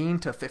agreeing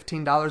to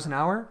 $15 an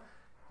hour,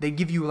 they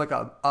give you like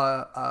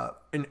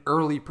an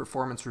early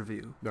performance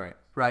review. Right.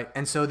 Right.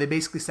 And so they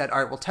basically said, all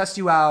right, we'll test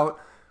you out.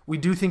 We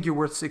do think you're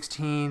worth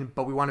 16,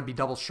 but we want to be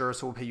double sure,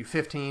 so we'll pay you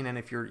 15. And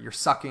if you're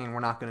sucking, we're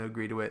not going to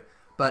agree to it.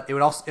 But it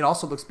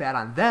also looks bad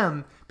on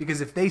them,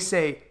 because if they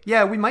say,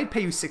 yeah, we might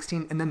pay you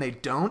 16, and then they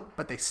don't,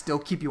 but they still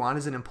keep you on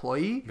as an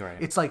employee, right.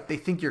 It's like they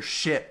think you're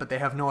shit, but they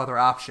have no other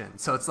option.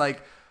 So it's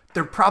like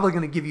they're probably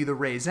going to give you the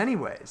raise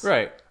anyways.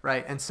 Right.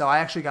 Right. And so I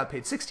actually got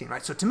paid 16.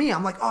 Right. So to me,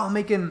 I'm like, oh, I'm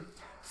making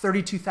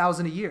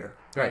 $32,000 a year.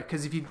 Right.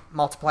 Because if you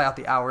multiply out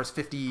the hours,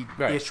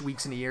 50-ish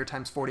weeks in a year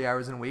times 40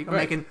 hours in a week, I'm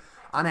making,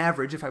 on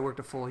average, if I worked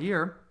a full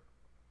year,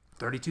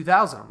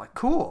 $32,000. I'm like,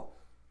 cool.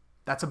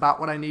 That's about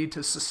what I need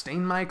to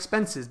sustain my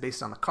expenses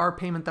based on the car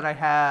payment that I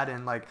had.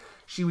 And like,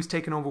 she was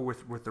taking over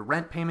with the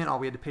rent payment. All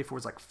we had to pay for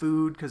was like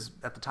food, because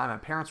at the time my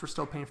parents were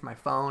still paying for my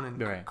phone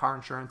and car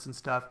insurance and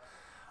stuff.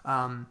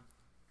 I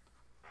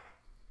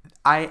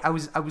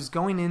was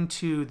going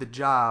into the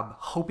job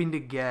hoping to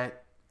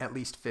get at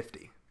least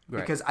 50,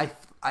 because I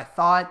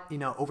thought,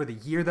 over the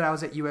year that I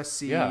was at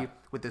USC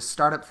with this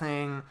startup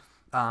thing,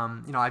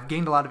 I've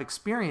gained a lot of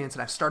experience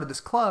and I've started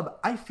this club.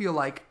 I feel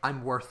like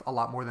I'm worth a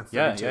lot more than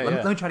 32.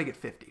 Let me try to get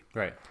 50.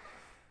 Right.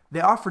 They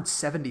offered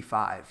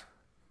 75.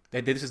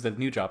 This is the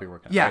new job you're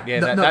working on. Yeah.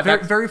 Right?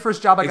 The very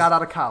first job I got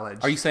out of college.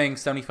 Are you saying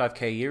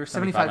 $75K a year?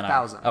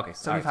 75,000. Okay.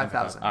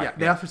 75,000. Right, Yeah.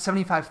 They offered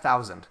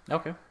 75,000.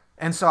 Okay.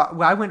 And so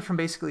I went from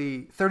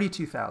basically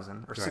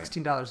 32,000 or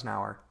 $16 an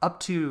hour up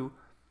to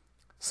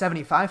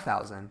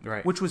 75,000,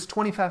 which was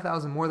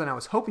 25,000 more than I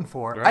was hoping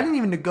for. Right. I didn't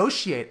even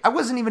negotiate. I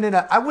wasn't even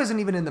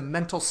in the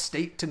mental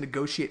state to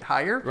negotiate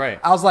higher. Right.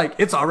 I was like,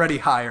 it's already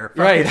higher.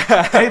 Right.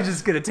 I'm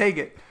just gonna take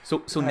it.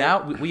 So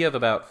now we have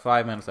about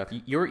 5 minutes left.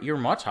 You're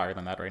much higher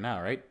than that right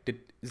now, right?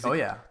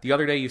 Yeah. The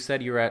other day you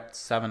said you were at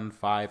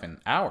 7.5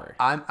 an hour.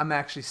 I'm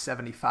actually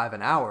 75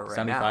 an hour right now.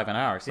 75 an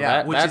hour. So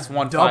yeah, that's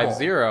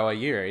 150 a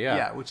year. Yeah.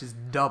 Yeah, which is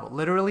double.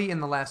 Literally in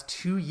the last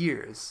 2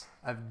 years,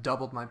 I've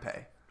doubled my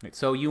pay.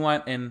 So you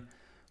went in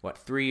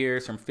 3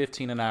 years from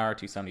 15 an hour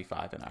to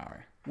 75 an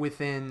hour?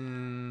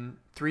 Within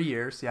 3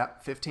 years,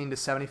 15 to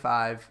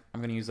 75.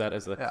 I'm going to use that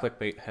as a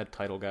clickbait head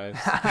title, guys.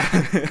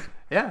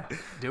 Yeah,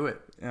 do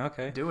it.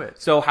 Okay. Do it.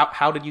 So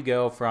how did you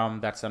go from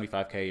that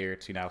 75K a year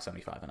to now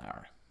 75 an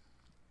hour?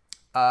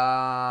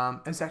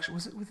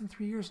 Was it within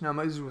 3 years? No,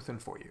 it was within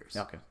 4 years.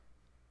 Okay.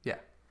 Yeah.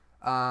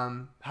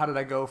 How did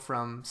I go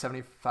from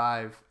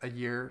 75 a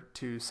year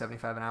to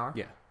 75 an hour?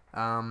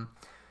 Yeah.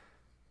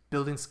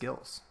 Building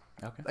skills.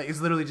 Okay. Like, it's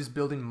literally just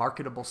building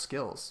marketable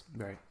skills.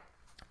 Right.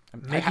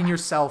 Making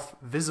yourself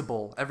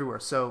visible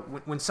everywhere. So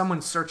when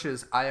someone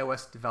searches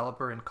iOS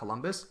developer in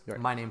Columbus,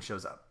 my name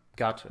shows up.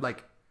 Gotcha.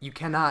 Like, you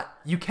cannot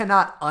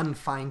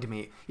unfind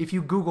me. If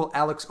you Google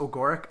Alex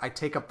Ogorek, I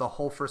take up the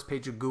whole first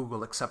page of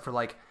Google except for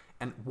like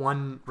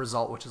one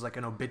result, which is like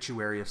an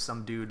obituary of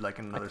some dude like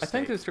in another state. I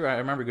think it's true. I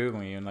remember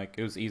Googling you and like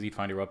it was easy to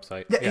find your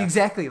website. Yeah,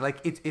 exactly. Like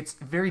it's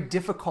very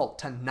difficult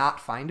to not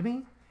find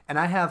me. And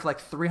I have like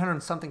 300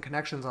 and something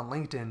connections on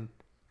LinkedIn.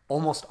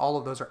 Almost all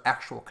of those are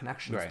actual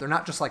connections. Right. They're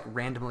not just like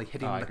randomly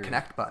hitting the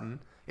connect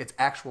button. It's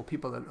actual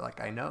people that like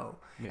I know.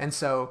 Yeah. And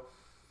so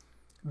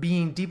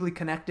being deeply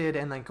connected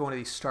and like going to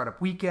these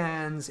startup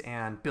weekends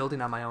and building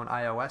on my own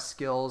iOS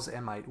skills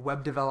and my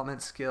web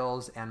development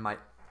skills and my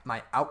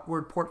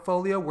outward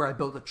portfolio, where I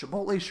built a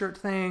Chipotle shirt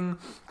thing,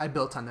 I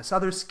built on this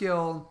other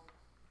skill,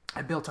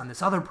 I built on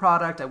this other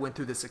product, I went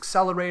through this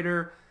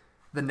accelerator.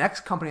 The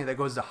next company that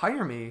goes to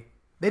hire me,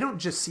 they don't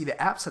just see the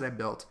apps that I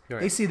built.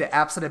 Right. They see the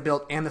apps that I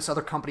built and this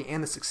other company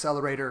and this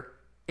accelerator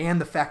and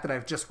the fact that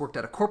I've just worked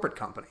at a corporate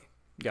company.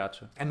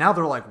 Gotcha. And now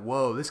they're like,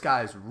 whoa, this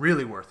guy's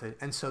really worth it.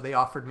 And so they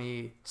offered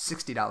me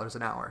 $60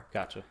 an hour.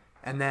 Gotcha.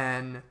 And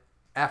then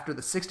after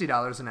the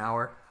 $60 an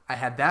hour, I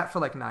had that for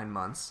like 9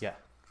 months. Yeah.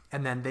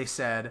 And then they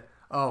said,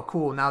 oh,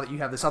 cool, now that you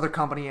have this other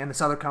company and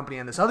this other company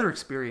and this other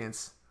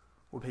experience,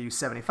 we'll pay you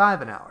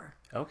 $75 an hour.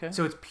 Okay.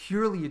 So it's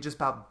purely just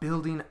about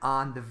building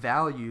on the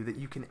value that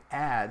you can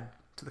add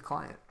to the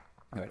client.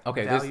 Right.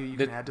 Okay,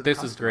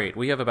 this is great.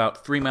 We have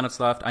about 3 minutes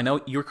left. I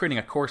know you're creating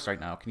a course right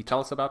now. Can you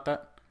tell us about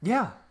that?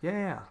 Yeah.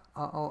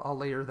 I'll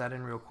layer that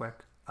in real quick.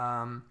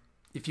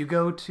 If you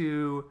go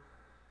to,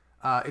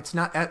 it's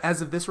not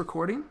as of this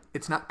recording,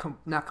 it's not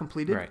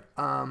completed. Right.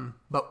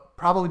 But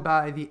probably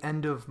by the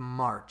end of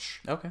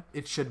March, okay,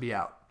 it should be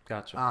out.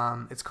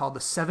 Gotcha. It's called the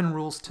 7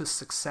 Rules to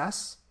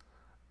Success.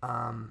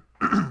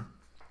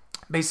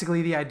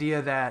 Basically, the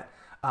idea that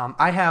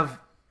I have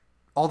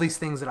all these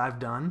things that I've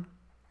done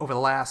over the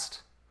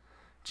last,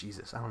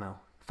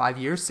 5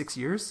 years, 6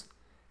 years,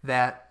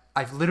 that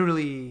I've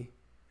literally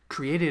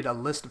created a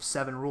list of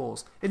 7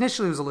 rules.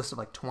 Initially, it was a list of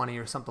like 20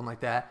 or something like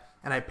that.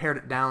 And I pared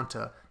it down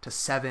to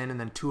 7, and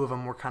then 2 of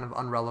them were kind of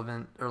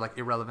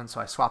irrelevant, so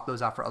I swapped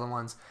those out for other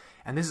ones.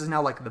 And this is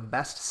now like the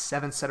best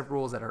 7 set of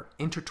rules that are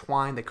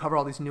intertwined. They cover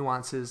all these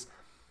nuances.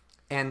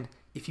 And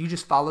if you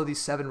just follow these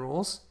 7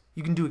 rules,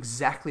 you can do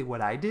exactly what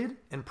I did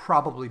and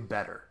probably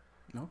better.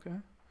 Okay.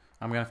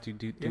 I'm going to have to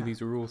do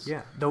these rules.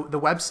 Yeah.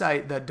 The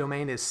website, the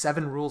domain is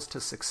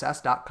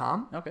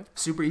 7rulestosuccess.com. Okay.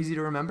 Super easy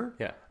to remember.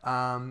 Yeah.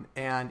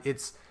 And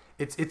it's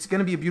going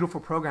to be a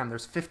beautiful program.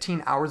 There's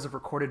 15 hours of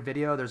recorded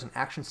video. There's an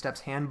action steps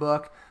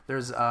handbook.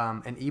 There's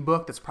an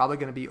ebook that's probably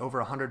going to be over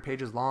 100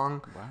 pages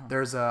long. Wow.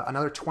 There's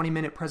another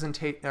 20-minute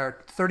presentation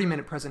or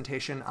 30-minute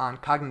presentation on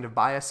cognitive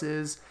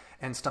biases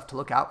and stuff to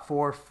look out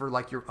for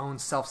like your own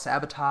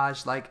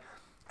self-sabotage, like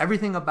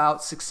everything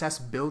about success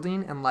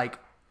building and like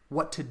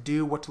what to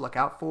do, what to look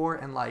out for,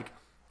 and like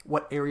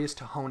what areas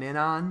to hone in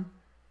on.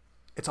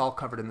 It's all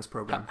covered in this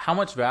program. How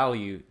much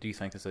value do you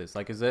think this is?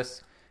 Like, is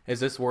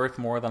this worth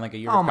more than like a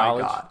year of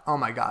college? Oh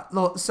my god!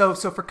 So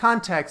for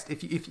context,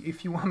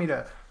 if you want me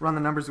to run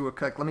the numbers real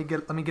quick, let me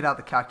get out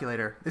the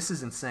calculator. This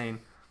is insane.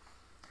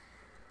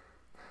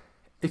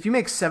 If you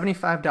make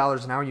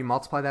 $75 an hour, you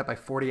multiply that by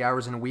 40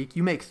 hours in a week,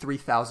 you make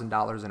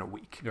 $3,000 in a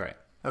week. Right.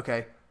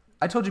 Okay.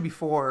 I told you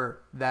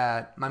before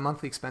that my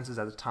monthly expenses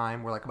at the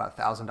time were like about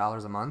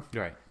 $1,000 a month.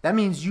 Right. That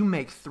means you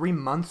make 3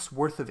 months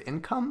worth of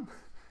income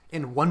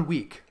in 1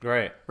 week.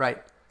 Right.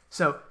 Right.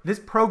 So this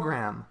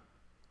program,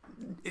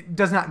 it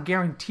does not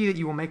guarantee that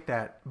you will make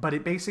that, but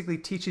it basically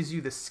teaches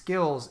you the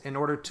skills in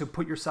order to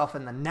put yourself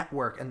in the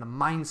network and the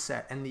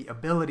mindset and the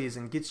abilities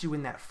and gets you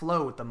in that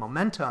flow with the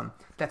momentum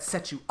that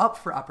sets you up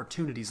for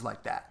opportunities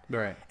like that.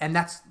 Right. And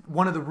that's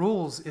one of the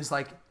rules is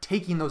like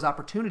taking those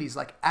opportunities,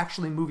 like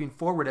actually moving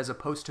forward as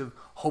opposed to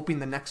hoping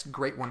the next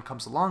great one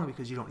comes along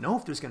because you don't know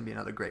if there's going to be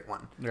another great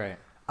one. Right.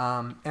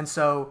 And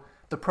so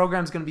the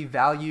program's going to be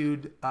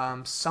valued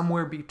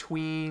somewhere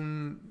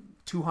between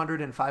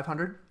 200 and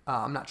 500.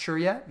 I'm not sure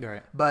yet.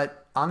 Right.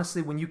 But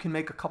honestly, when you can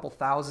make a couple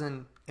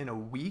thousand in a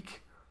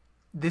week,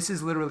 this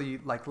is literally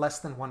like less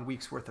than 1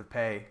 week's worth of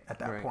pay at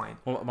that point.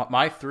 Well,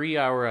 my 3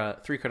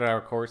 credit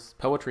hour course,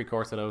 poetry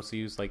course at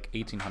OCU is like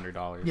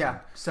 $1,800. Yeah.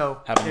 So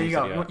there you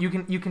go.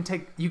 You can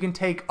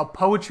take a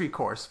poetry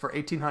course for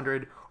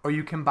 $1,800, or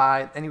you can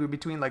buy anywhere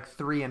between like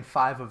 3 and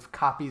 5 of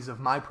copies of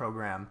my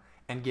program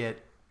and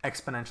get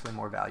exponentially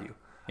more value.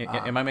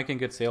 Am I making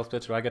good sales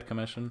pitch? Do I get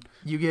commission?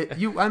 I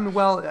don't know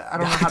how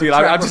Dude, to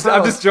track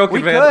I'm just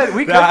joking, man.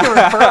 We could do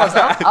referrals.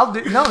 I'll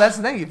do. No, that's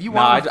the thing. If you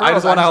want, I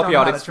just want to help you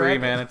out. It's free,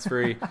 man. It's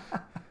free.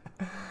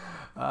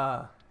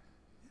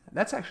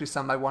 That's actually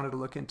something I wanted to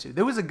look into.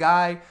 There was a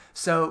guy.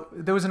 So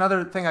there was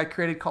another thing I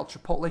created called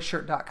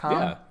ChipotleShirt.com.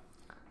 Yeah.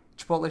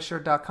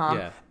 ChipotleShirt.com.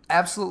 Yeah.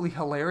 Absolutely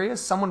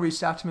hilarious. Someone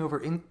reached out to me over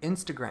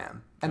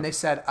Instagram, and they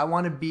said, "I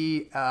want to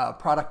be a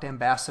product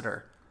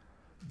ambassador."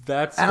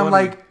 And funny. I'm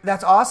like,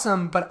 that's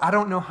awesome, but I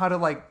don't know how to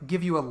like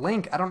give you a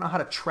link. I don't know how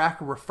to track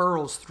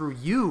referrals through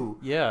you.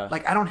 Yeah.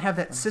 Like I don't have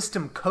that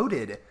system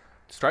coded.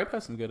 Stripe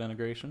has some good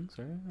integrations,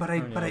 right? But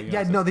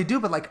they do,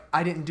 but like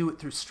I didn't do it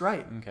through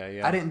Stripe. Okay,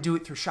 yeah. I didn't do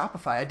it through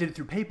Shopify. I did it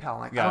through PayPal.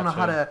 Like I don't know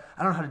how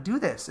to do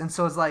this. And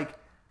so it's like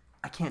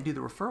I can't do the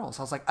referrals.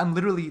 I was like, I'm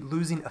literally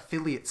losing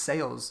affiliate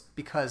sales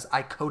because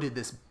I coded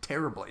this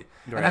terribly.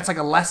 Right. And that's like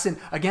a lesson.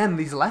 Again,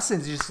 these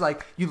lessons, just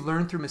like you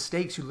learn through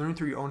mistakes, you learn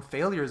through your own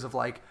failures of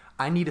like,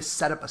 I need to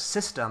set up a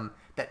system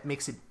that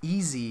makes it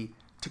easy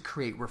to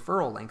create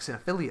referral links and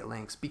affiliate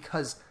links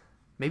because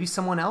maybe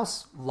someone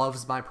else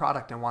loves my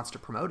product and wants to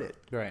promote it.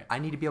 Right. I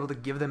need to be able to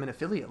give them an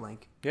affiliate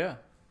link. Yeah.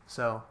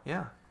 So,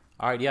 yeah.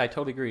 All right. Yeah, I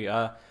totally agree.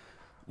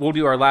 We'll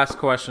do our last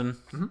question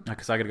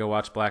because I got to go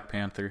watch Black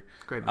Panther.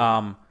 Great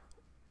movie.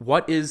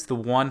 What is the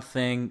one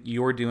thing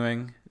you're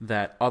doing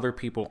that other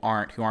people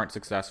who aren't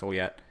successful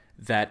yet,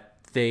 that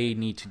they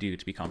need to do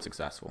to become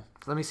successful?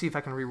 Let me see if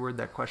I can reword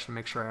that question to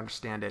make sure I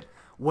understand it.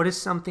 What is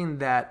something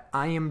that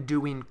I am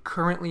doing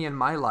currently in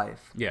my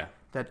life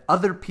that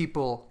other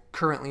people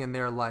currently in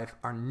their life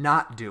are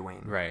not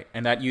doing? Right.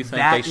 And that you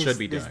think they should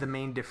be doing. That is the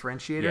main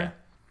differentiator?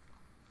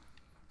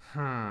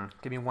 Yeah.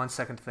 Give me 1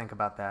 second to think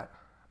about that.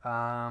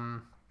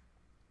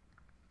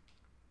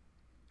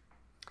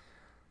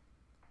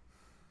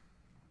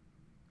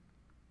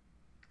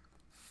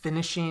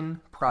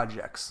 Finishing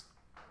projects.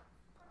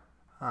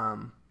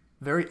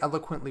 Very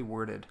eloquently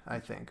worded, I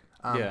think.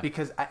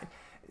 Because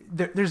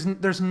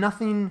there's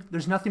nothing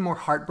more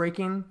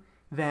heartbreaking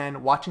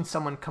than watching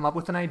someone come up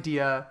with an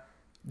idea,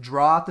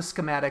 draw out the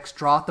schematics,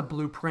 draw out the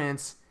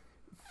blueprints,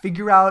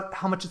 figure out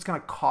how much it's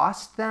going to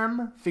cost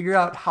them, figure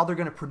out how they're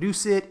going to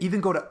produce it, even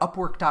go to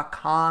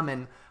Upwork.com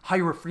and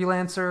hire a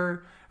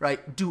freelancer,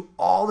 right? Do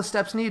all the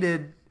steps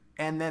needed,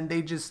 and then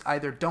they just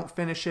either don't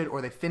finish it,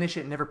 or they finish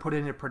it and never put it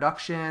into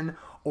production,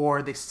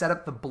 or they set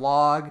up the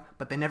blog,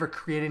 but they never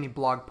create any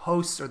blog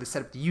posts, or they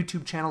set up the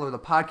YouTube channel or the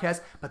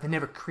podcast, but they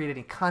never create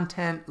any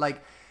content.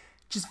 Like,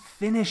 just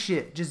finish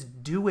it.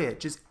 Just do it.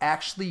 Just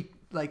actually,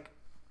 like,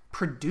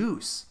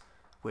 produce,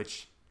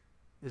 which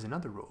is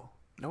another rule.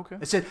 Okay.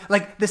 It's just,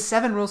 like the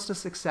 7 rules to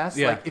success.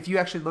 Yeah. Like if you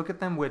actually look at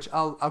them, which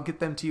I'll get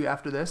them to you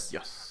after this.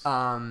 Yes.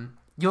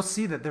 You'll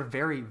see that they're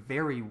very,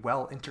 very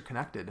well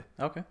interconnected.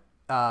 Okay.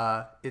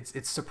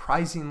 It's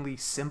surprisingly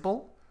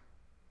simple,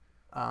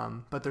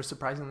 but they're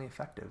surprisingly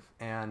effective.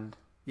 And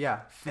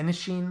yeah,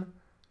 finishing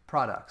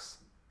products,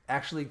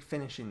 actually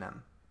finishing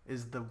them,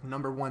 is the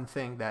number one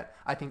thing that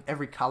I think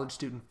every college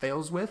student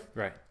fails with.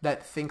 Right.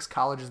 That thinks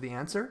college is the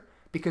answer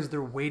because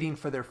they're waiting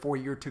for their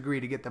 4-year degree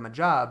to get them a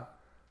job.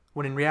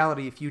 When in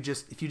reality, if you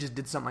just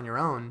did something on your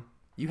own,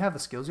 you have the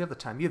skills, you have the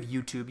time, you have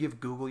YouTube, you have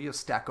Google, you have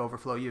Stack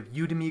Overflow, you have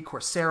Udemy,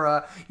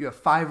 Coursera, you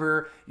have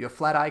Fiverr, you have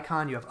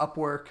Flaticon, you have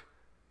Upwork,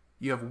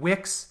 you have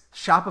Wix,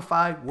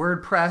 Shopify,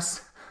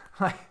 WordPress,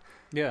 like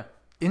Yeah.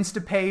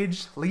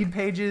 Instapage, Lead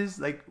Pages.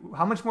 Like,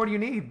 how much more do you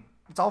need?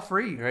 It's all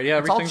free. Right. Yeah.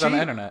 It's all Everything's on the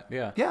cheap. internet.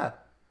 Yeah. Yeah.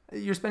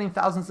 You're spending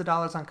thousands of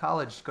dollars on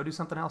college. Go do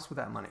something else with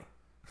that money.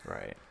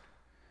 Right.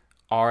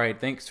 All right.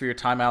 Thanks for your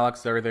time,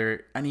 Alex. Are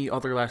there any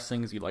other last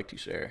things you'd like to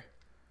share?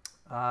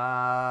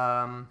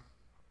 Yeah,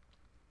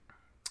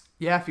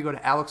 if you go to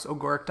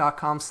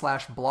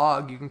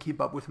alexogoric.com/blog, you can keep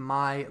up with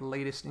my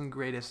latest and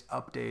greatest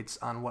updates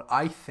on what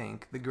I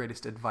think the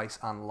greatest advice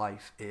on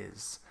life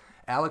is.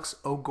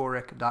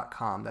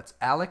 alexogoric.com. That's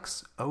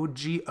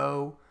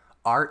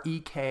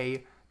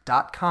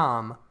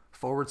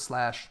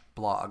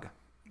alexogorek.com/blog.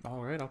 All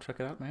right. I'll check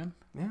it out, man.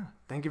 Yeah.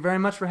 Thank you very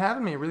much for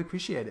having me. I really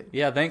appreciate it.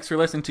 Yeah. Thanks for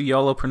listening to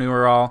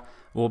YOLOpreneur All.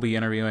 We'll be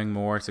interviewing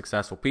more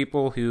successful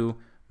people who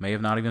may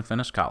have not even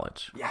finished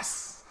college.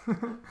 Yes.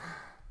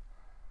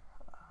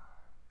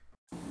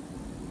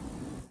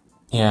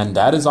 And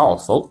that is all,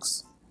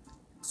 folks.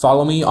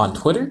 Follow me on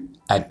Twitter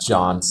at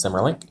John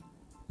Simmerlink.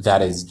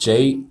 That is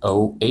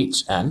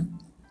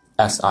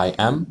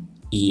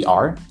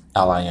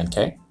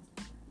JOHNSIMERLINK.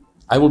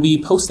 I will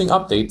be posting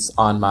updates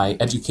on my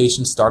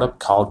education startup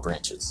called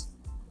Branches.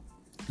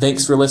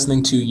 Thanks for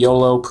listening to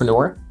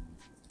YOLOpreneur.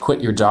 Quit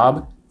your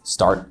job,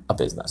 start a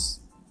business.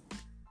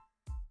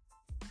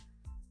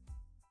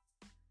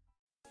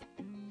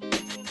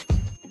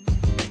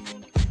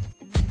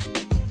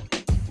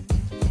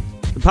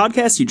 The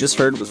podcast you just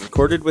heard was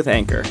recorded with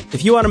Anchor.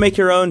 If you want to make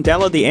your own,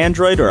 download the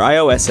Android or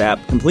iOS app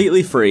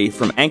completely free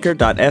from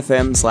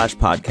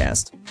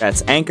anchor.fm/podcast.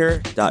 That's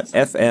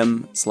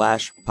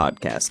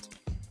anchor.fm/podcast.